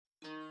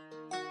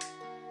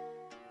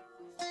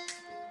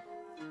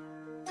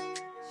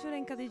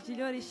Shuren kady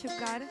dzili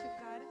shukar,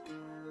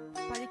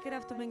 palikera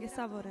v tomenge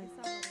savore.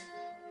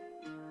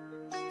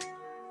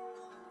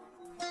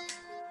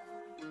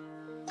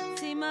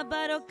 Sima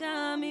baro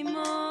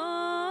kamimo,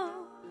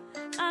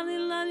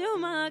 avila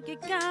ljuma ke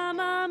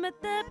kama me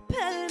te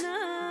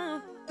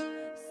pena,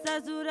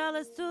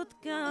 sazurale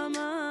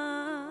sutkama.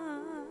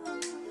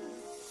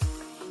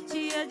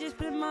 Ci jedziesz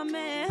prema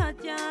me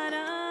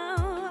hatjara,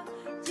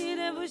 ci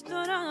revuš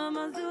to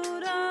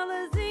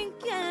ramazurale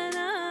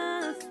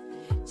zinkenas,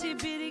 ci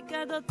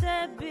birika do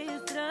te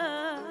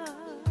bistra,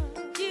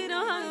 ci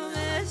rohaju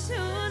me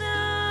shuna,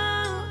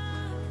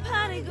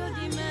 pari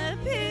godi me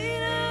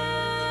pira.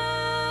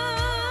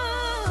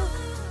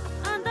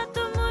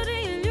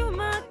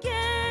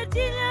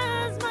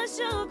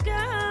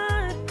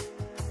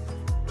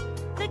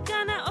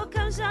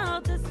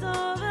 Žal te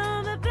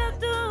soveme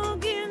pratu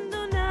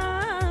ginduna,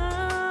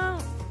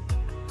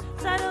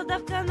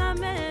 sarodavka na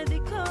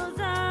mediko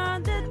za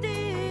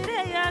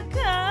detire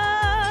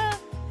jaka,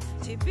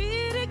 ci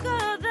biri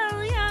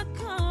kodal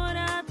jako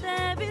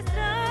rate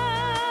bistra.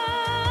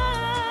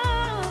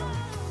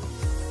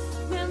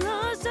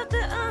 Miloša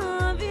te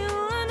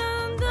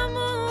avilanan da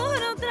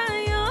muro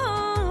trajo,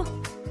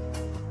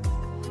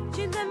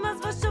 ci nema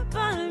zvašo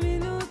par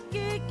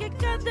minutki ke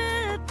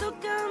kade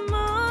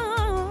tokamo.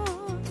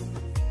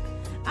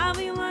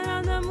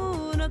 Avila na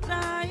muro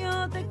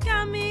trajo te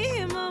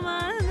kamimo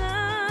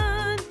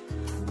manan,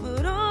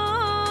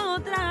 muro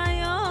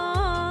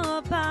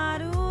trajo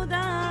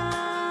paruda.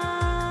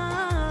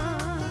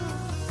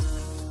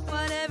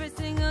 But every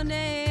single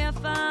day I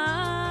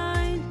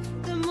find,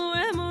 the more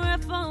and more I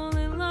fall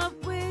in love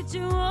with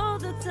you all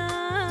the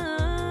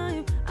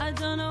time. I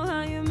don't know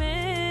how you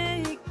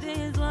make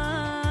this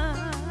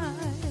life,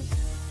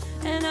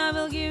 and I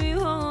will give you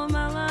all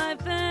my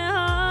life and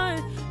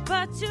heart,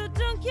 but you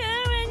don't care.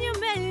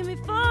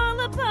 Fall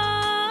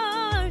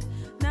apart.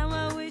 Now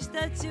I wish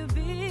that you'd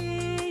be